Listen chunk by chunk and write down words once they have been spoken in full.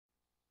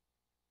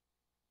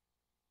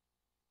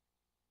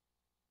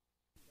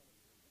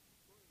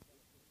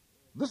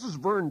This is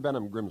Vern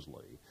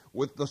Grimsley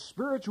with the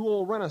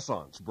Spiritual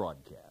Renaissance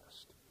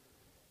broadcast.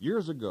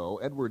 Years ago,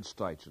 Edward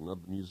Steichen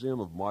of the Museum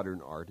of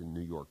Modern Art in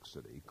New York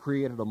City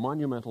created a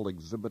monumental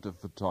exhibit of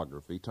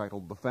photography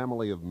titled The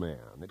Family of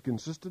Man. It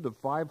consisted of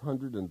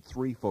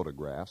 503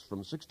 photographs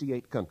from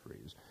 68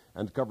 countries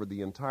and covered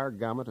the entire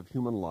gamut of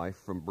human life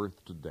from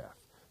birth to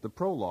death. The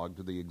prologue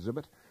to the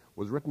exhibit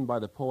was written by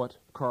the poet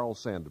Carl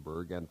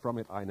Sandburg, and from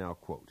it I now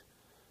quote: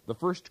 "The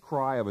first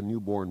cry of a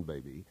newborn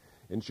baby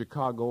in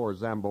Chicago or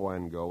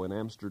Zamboango, in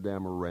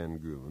Amsterdam or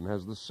Rangoon,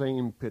 has the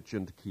same pitch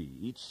and key,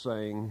 each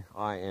saying,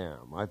 'I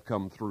am, I've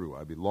come through,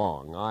 I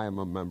belong, I am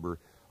a member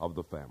of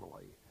the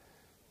family.'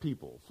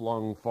 People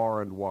flung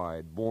far and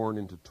wide, born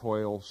into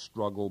toil,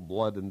 struggle,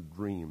 blood, and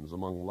dreams,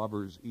 among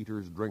lovers,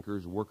 eaters,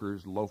 drinkers,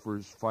 workers,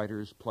 loafers,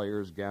 fighters,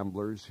 players,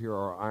 gamblers. Here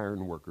are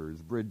iron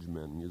workers,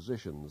 bridgemen,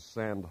 musicians,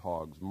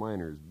 sandhogs,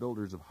 miners,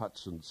 builders of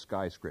huts and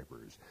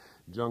skyscrapers,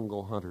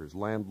 jungle hunters,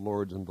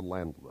 landlords and the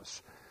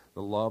landless,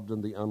 the loved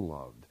and the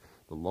unloved,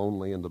 the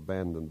lonely and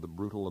abandoned, the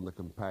brutal and the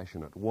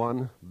compassionate.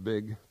 One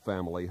big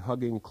family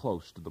hugging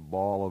close to the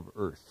ball of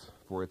earth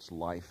for its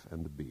life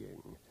and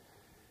being.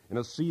 In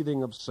a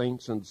seething of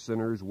saints and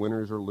sinners,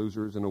 winners or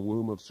losers, in a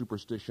womb of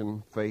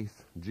superstition,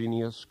 faith,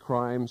 genius,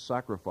 crime,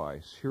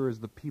 sacrifice, here is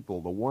the people,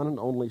 the one and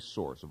only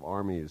source of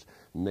armies,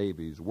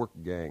 navies, work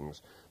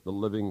gangs, the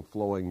living,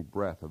 flowing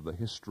breath of the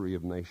history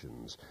of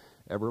nations,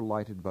 ever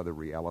lighted by the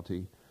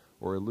reality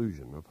or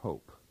illusion of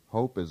hope.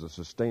 Hope is a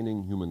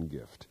sustaining human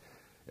gift.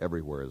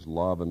 Everywhere is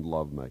love and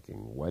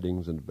love-making,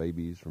 weddings and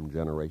babies from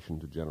generation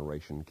to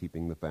generation,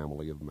 keeping the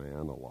family of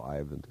man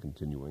alive and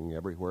continuing.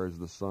 Everywhere is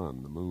the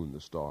sun, the moon,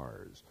 the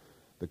stars,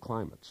 the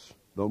climates.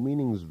 Though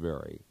meanings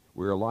vary,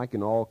 we are alike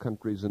in all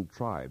countries and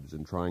tribes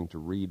in trying to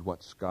read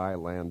what sky,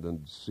 land,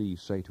 and sea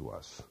say to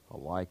us.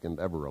 Alike and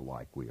ever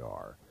alike we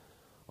are.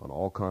 On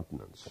all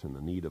continents, in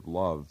the need of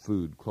love,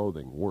 food,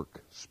 clothing,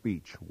 work,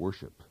 speech,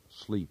 worship,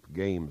 sleep,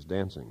 games,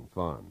 dancing,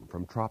 fun.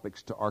 From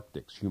tropics to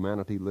arctics,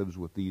 humanity lives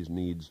with these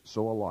needs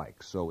so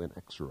alike, so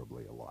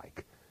inexorably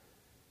alike.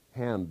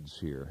 Hands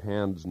here,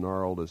 hands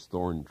gnarled as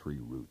thorn tree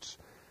roots,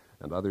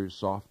 and others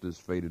soft as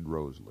faded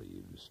rose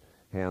leaves.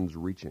 Hands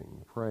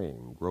reaching,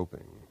 praying,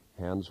 groping.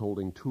 Hands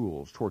holding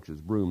tools,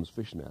 torches, brooms,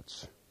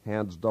 fishnets.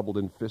 Hands doubled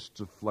in fists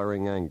of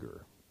flaring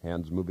anger.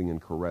 Hands moving in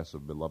caress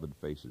of beloved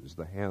faces.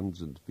 The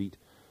hands and feet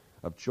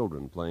of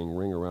children playing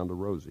ring around a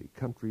rosy.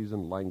 Countries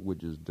and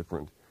languages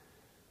different,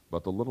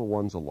 but the little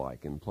ones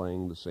alike in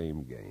playing the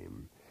same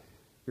game.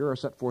 Here are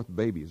set forth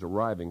babies,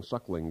 arriving,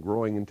 suckling,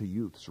 growing into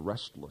youths,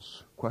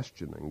 restless,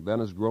 questioning. Then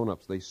as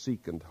grown-ups they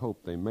seek and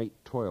hope, they mate,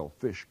 toil,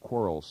 fish,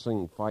 quarrel,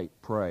 sing, fight,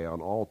 pray, on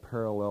all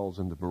parallels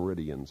and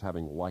meridians,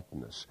 having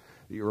likeness.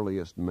 The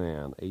earliest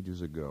man,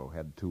 ages ago,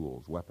 had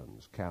tools,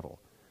 weapons,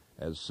 cattle,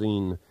 as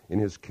seen in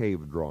his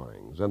cave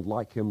drawings, and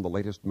like him the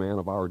latest man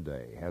of our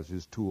day has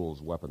his tools,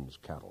 weapons,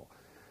 cattle.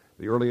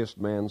 The earliest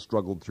man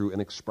struggled through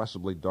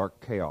inexpressibly dark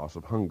chaos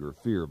of hunger,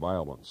 fear,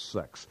 violence,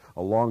 sex.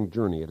 A long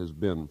journey it has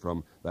been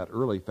from that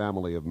early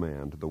family of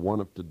man to the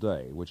one of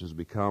today, which has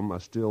become a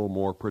still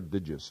more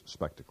prodigious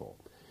spectacle.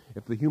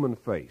 If the human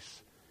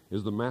face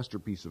is the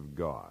masterpiece of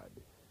God,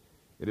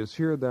 it is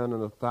here then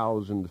in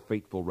 1,000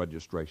 fateful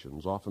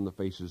registrations. Often the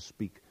faces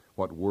speak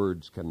what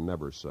words can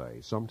never say.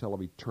 Some tell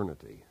of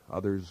eternity,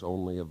 others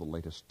only of the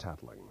latest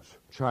tattlings.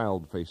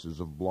 Child faces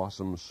of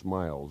blossom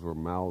smiles or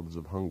mouths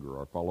of hunger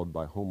are followed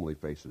by homely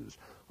faces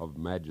of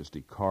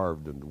majesty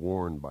carved and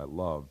worn by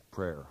love,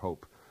 prayer,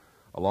 hope,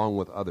 along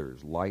with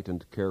others, light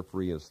and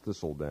carefree as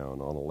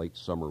thistledown on a late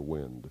summer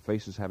wind,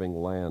 faces having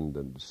land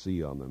and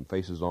sea on them,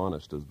 faces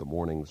honest as the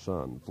morning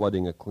sun,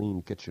 flooding a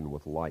clean kitchen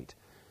with light,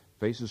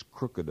 faces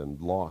crooked and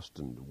lost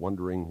and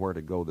wondering where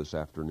to go this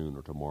afternoon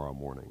or tomorrow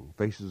morning.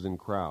 Faces in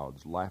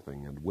crowds,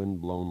 laughing and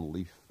wind-blown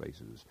leaf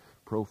faces.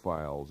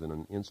 Profiles in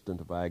an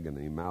instant of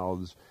agony.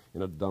 Mouths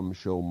in a dumb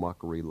show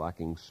mockery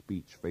lacking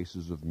speech.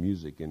 Faces of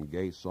music in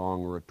gay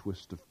song or a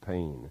twist of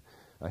pain.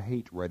 A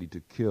hate ready to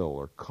kill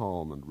or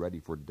calm and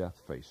ready for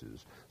death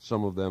faces.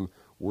 Some of them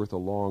worth a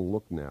long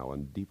look now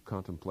and deep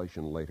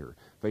contemplation later.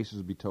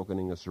 Faces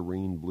betokening a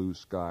serene blue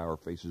sky or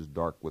faces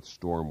dark with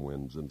storm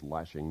winds and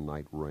lashing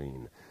night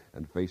rain.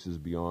 And faces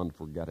beyond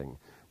forgetting,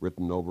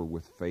 written over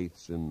with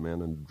faiths in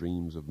men and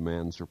dreams of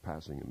man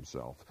surpassing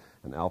himself.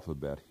 An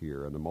alphabet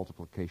here and a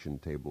multiplication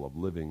table of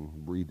living,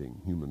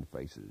 breathing human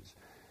faces.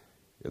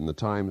 In the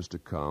times to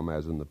come,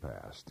 as in the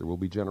past, there will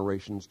be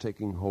generations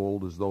taking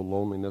hold as though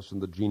loneliness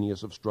and the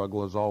genius of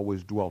struggle has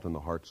always dwelt in the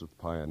hearts of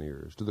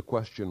pioneers. To the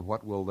question,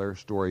 what will their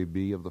story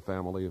be of the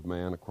family of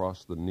man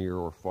across the near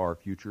or far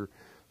future,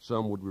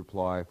 some would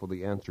reply, for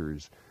the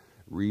answers,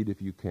 read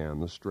if you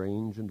can the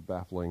strange and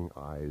baffling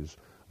eyes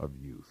of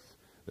youth.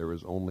 There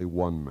is only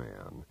one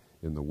man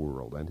in the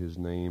world, and his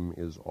name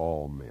is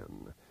all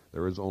men.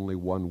 There is only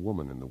one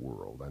woman in the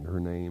world, and her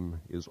name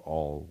is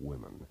all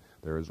women.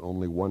 There is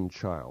only one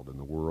child in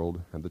the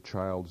world, and the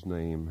child's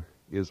name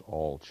is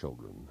all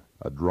children.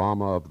 A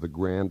drama of the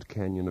Grand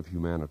Canyon of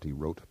humanity,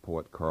 wrote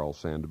poet Carl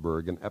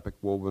Sandburg, an epic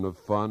woven of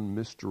fun,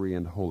 mystery,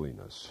 and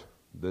holiness.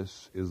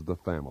 This is the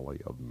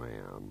family of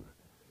man.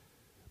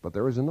 But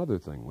there is another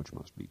thing which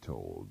must be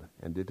told,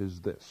 and it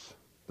is this,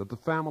 that the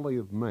family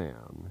of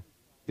man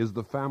is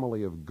the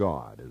family of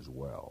God as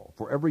well.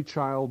 For every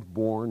child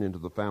born into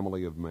the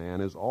family of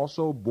man is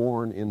also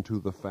born into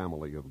the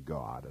family of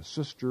God, a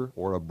sister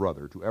or a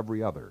brother to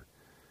every other,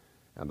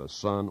 and a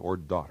son or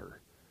daughter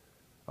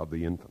of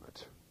the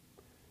infinite.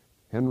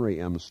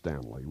 Henry M.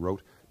 Stanley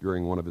wrote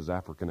during one of his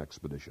African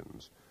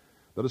expeditions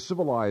that a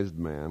civilized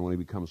man, when he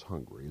becomes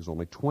hungry, is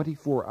only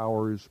 24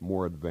 hours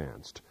more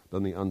advanced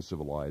than the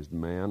uncivilized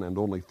man and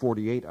only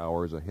 48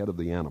 hours ahead of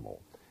the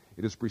animal.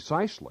 It is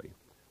precisely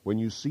when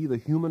you see the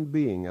human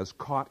being as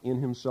caught in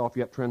himself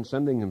yet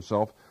transcending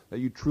himself that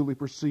you truly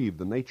perceive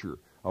the nature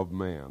of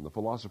man. The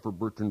philosopher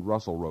Bertrand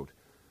Russell wrote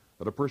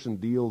that a person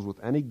deals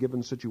with any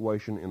given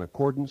situation in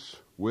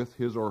accordance with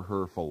his or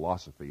her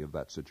philosophy of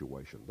that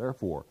situation.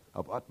 Therefore,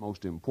 of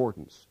utmost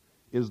importance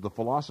is the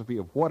philosophy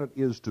of what it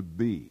is to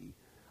be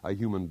a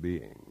human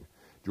being.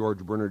 George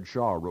Bernard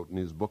Shaw wrote in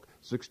his book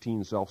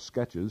 16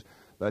 Self-Sketches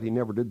that he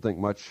never did think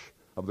much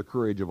of the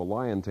courage of a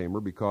lion tamer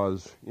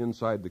because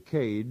inside the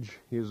cage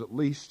he is at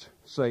least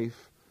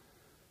safe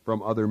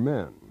from other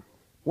men.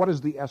 What is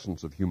the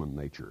essence of human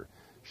nature?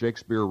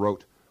 Shakespeare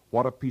wrote,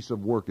 "What a piece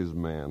of work is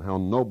man, how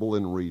noble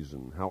in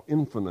reason, how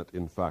infinite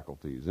in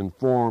faculties, in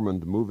form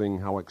and moving,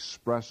 how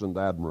express and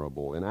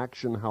admirable, in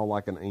action how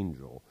like an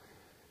angel,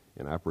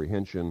 in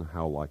apprehension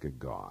how like a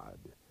god."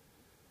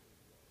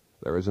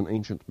 There is an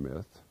ancient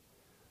myth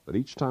that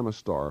each time a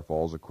star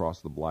falls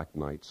across the black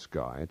night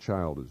sky, a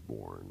child is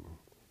born.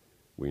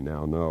 We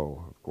now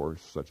know, of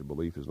course, such a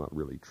belief is not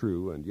really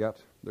true, and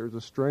yet there's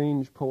a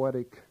strange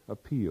poetic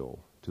appeal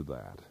to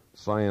that.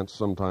 Science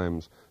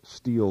sometimes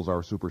steals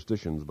our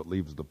superstitions but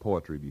leaves the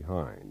poetry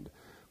behind.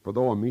 For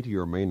though a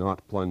meteor may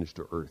not plunge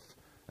to earth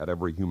at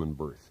every human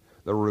birth,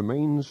 there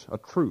remains a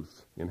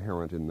truth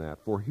inherent in that.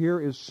 For here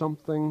is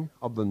something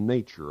of the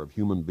nature of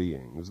human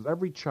beings, that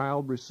every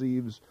child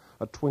receives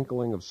a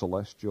twinkling of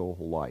celestial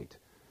light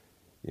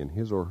in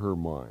his or her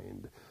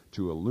mind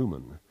to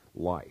illumine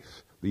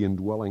life, the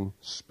indwelling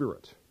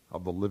spirit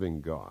of the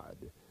living God.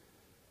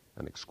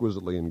 An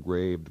exquisitely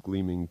engraved,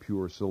 gleaming,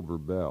 pure silver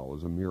bell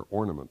is a mere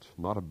ornament,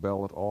 not a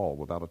bell at all,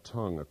 without a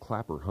tongue, a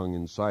clapper hung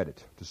inside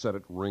it to set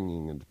it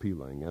ringing and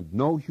pealing. And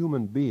no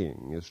human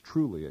being is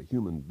truly a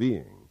human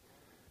being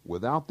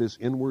without this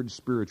inward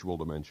spiritual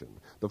dimension.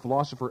 The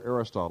philosopher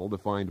Aristotle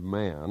defined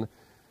man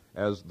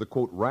as the,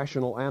 quote,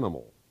 rational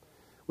animal,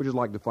 which is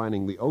like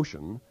defining the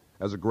ocean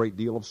as a great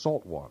deal of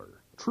salt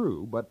water.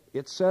 True, but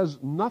it says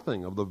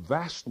nothing of the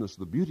vastness,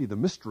 the beauty, the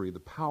mystery,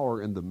 the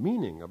power, and the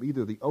meaning of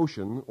either the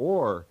ocean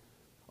or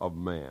of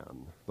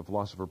man. The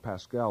philosopher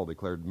Pascal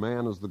declared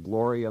man as the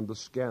glory and the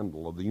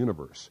scandal of the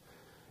universe.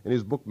 In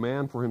his book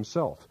Man for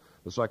Himself,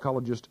 the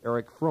psychologist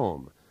Erich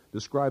Fromm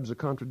describes a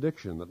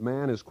contradiction that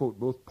man is, quote,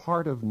 both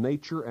part of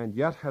nature and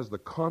yet has the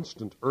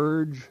constant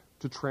urge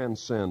to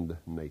transcend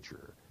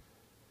nature.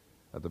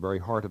 At the very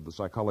heart of the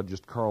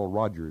psychologist Carl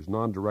Rogers'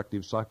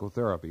 non-directive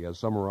psychotherapy, as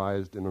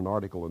summarized in an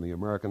article in the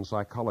American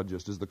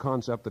Psychologist, is the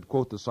concept that,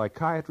 quote, the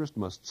psychiatrist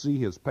must see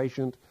his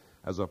patient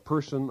as a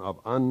person of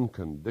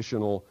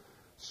unconditional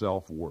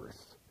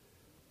self-worth.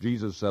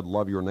 Jesus said,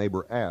 love your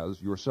neighbor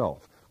as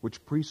yourself,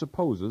 which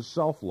presupposes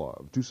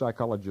self-love. Two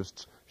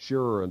psychologists,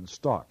 Shearer and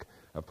Stock,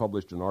 have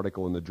published an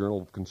article in the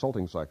Journal of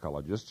Consulting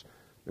Psychologists.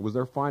 It was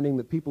their finding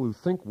that people who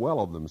think well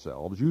of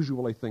themselves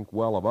usually think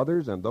well of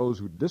others, and those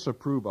who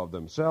disapprove of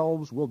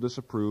themselves will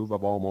disapprove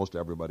of almost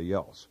everybody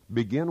else.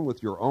 Begin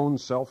with your own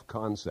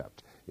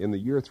self-concept. In the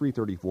year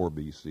 334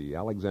 B.C.,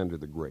 Alexander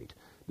the Great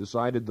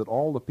decided that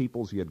all the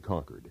peoples he had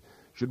conquered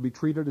should be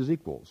treated as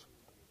equals.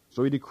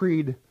 So he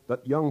decreed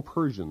that young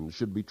Persians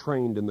should be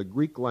trained in the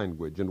Greek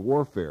language and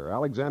warfare.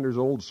 Alexander's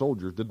old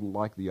soldiers didn't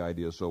like the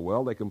idea so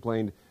well. They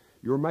complained,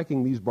 "You're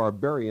making these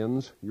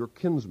barbarians your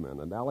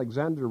kinsmen." And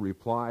Alexander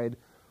replied,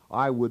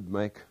 "I would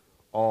make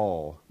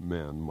all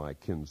men my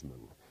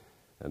kinsmen."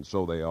 And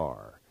so they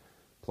are.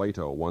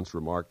 Plato once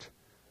remarked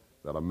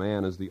that a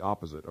man is the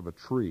opposite of a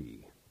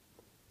tree.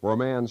 For a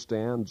man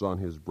stands on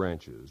his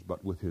branches,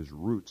 but with his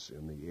roots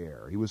in the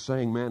air. He was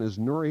saying man is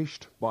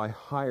nourished by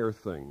higher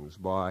things,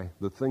 by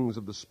the things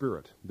of the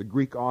spirit. The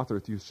Greek author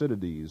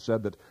Thucydides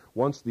said that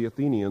once the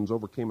Athenians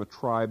overcame a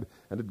tribe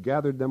and had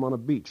gathered them on a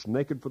beach,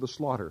 naked for the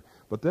slaughter,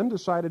 but then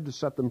decided to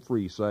set them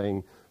free,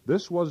 saying,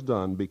 this was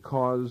done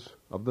because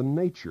of the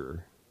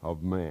nature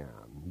of man.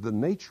 The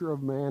nature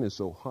of man is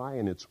so high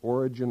in its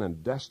origin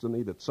and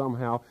destiny that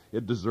somehow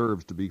it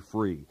deserves to be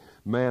free.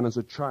 Man is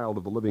a child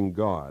of the living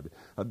God.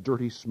 A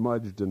dirty,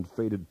 smudged, and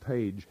faded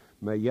page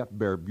may yet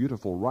bear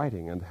beautiful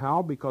writing. And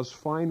how? Because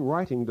fine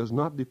writing does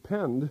not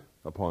depend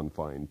upon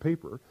fine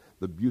paper.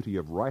 The beauty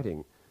of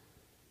writing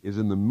is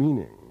in the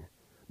meaning,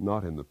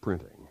 not in the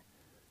printing.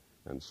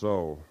 And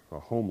so a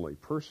homely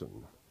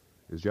person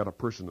is yet a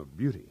person of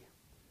beauty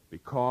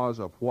because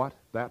of what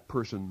that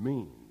person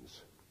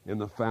means in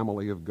the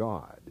family of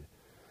God.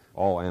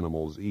 All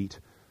animals eat,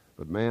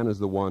 but man is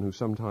the one who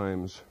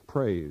sometimes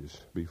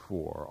prays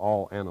before.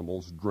 All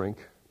animals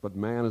drink, but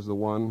man is the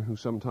one who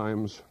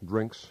sometimes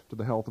drinks to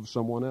the health of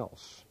someone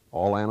else.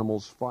 All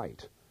animals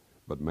fight,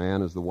 but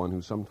man is the one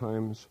who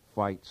sometimes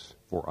fights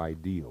for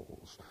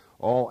ideals.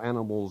 All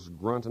animals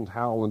grunt and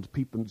howl and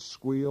peep and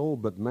squeal,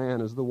 but man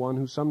is the one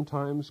who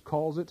sometimes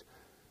calls it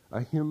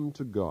a hymn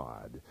to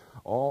God.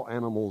 All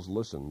animals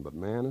listen, but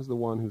man is the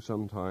one who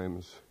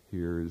sometimes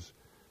hears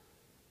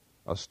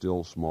a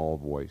still small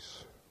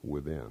voice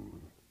within.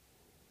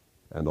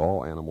 And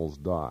all animals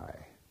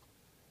die,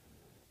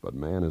 but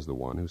man is the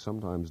one who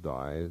sometimes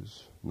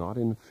dies not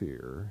in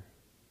fear,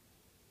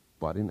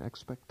 but in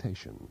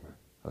expectation.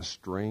 A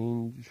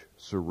strange,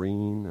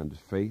 serene, and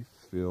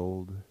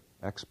faith-filled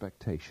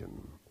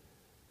expectation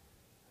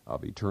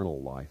of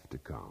eternal life to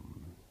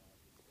come.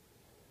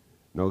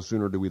 No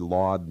sooner do we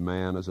laud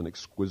man as an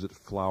exquisite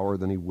flower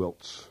than he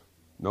wilts.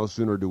 No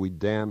sooner do we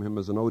damn him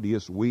as an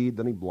odious weed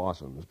than he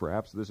blossoms.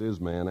 Perhaps this is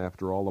man,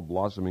 after all, a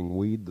blossoming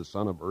weed, the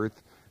son of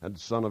earth and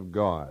son of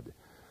God.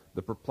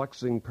 The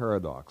perplexing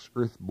paradox,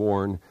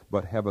 earth-born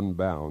but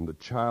heaven-bound, a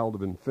child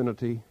of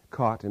infinity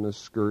caught in a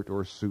skirt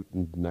or suit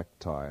and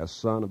necktie, a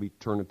son of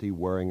eternity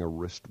wearing a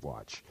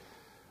wristwatch,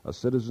 a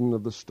citizen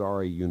of the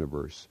starry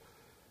universe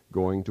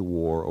going to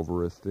war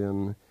over a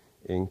thin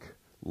ink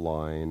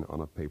line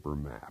on a paper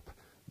map.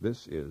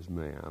 This is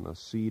man, a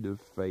seed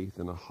of faith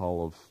in a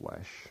hull of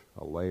flesh,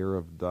 a layer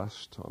of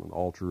dust on an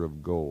altar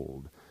of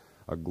gold,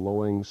 a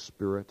glowing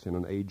spirit in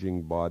an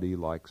aging body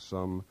like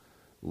some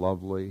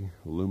lovely,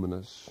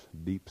 luminous,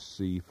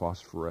 deep-sea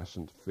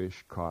phosphorescent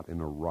fish caught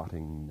in a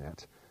rotting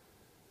net.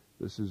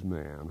 This is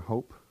man,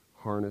 hope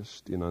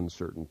harnessed in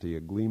uncertainty, a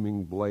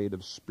gleaming blade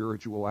of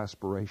spiritual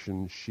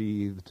aspiration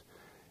sheathed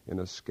in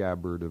a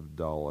scabbard of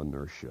dull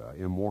inertia,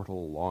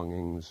 immortal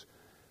longings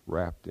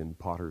wrapped in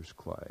potter's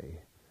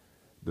clay,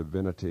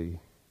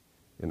 divinity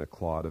in a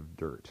clod of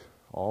dirt.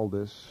 All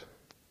this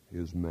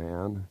is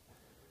man,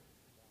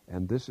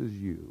 and this is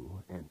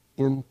you, an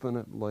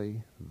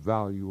infinitely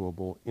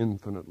valuable,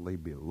 infinitely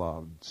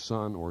beloved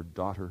son or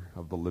daughter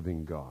of the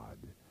living God.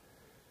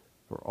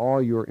 For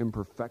all your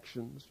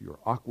imperfections, your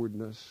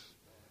awkwardness,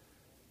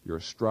 your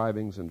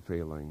strivings and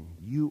failing,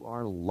 you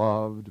are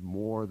loved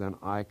more than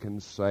I can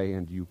say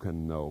and you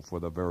can know, for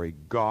the very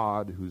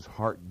God whose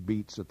heart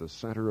beats at the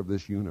center of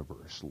this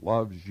universe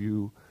loves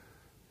you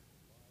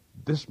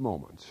this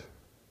moment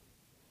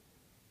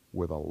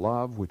with a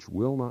love which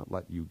will not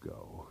let you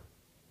go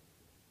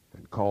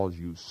and calls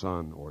you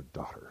son or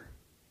daughter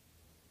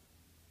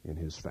in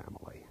his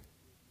family.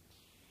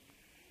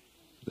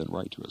 Then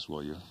write to us,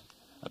 will you?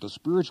 At the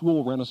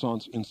Spiritual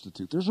Renaissance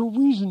Institute. There's a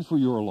reason for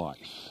your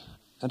life.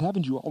 And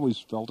haven't you always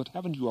felt it?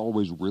 Haven't you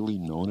always really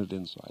known it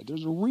inside?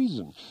 There's a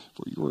reason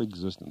for your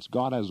existence.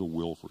 God has a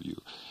will for you.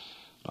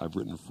 I've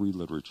written free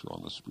literature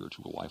on the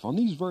spiritual life, on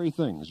these very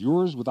things,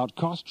 yours without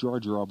cost,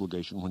 charge, or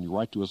obligation when you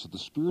write to us at the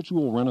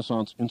Spiritual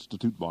Renaissance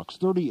Institute, Box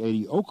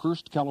 3080,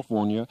 Oakhurst,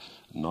 California,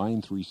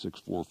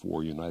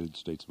 93644, United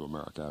States of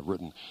America. I've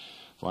written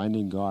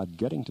Finding God,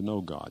 Getting to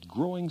Know God,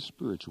 Growing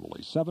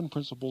Spiritually, 7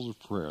 Principles of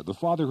Prayer, The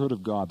Fatherhood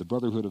of God, The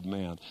Brotherhood of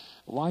Man,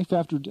 Life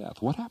After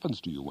Death, What Happens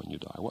to You When You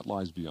Die, What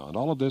Lies Beyond.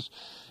 All of this,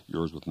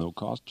 yours with no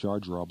cost,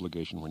 charge, or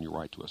obligation when you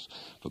write to us.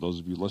 For those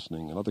of you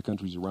listening in other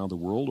countries around the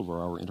world over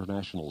our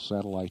international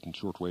satellite and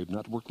shortwave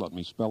network, let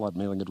me spell that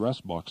mailing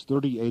address, Box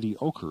 3080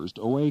 Oakhurst,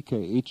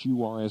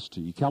 Oakhurst,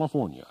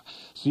 California,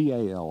 California,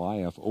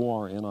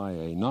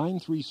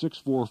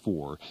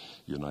 93644,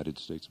 United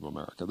States of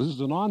America. This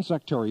is a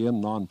non-sectarian,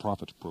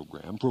 non-profit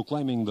program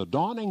proclaiming the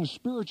dawning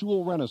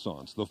spiritual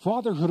renaissance, the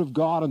fatherhood of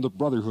God and the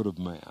brotherhood of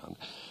man,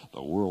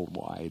 the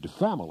worldwide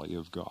family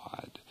of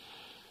God.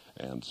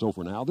 And so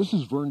for now, this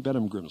is Vern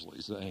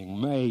Grimsley saying,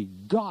 may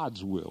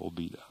God's will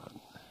be done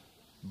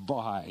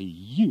by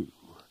you.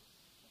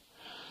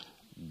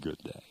 Good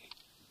day.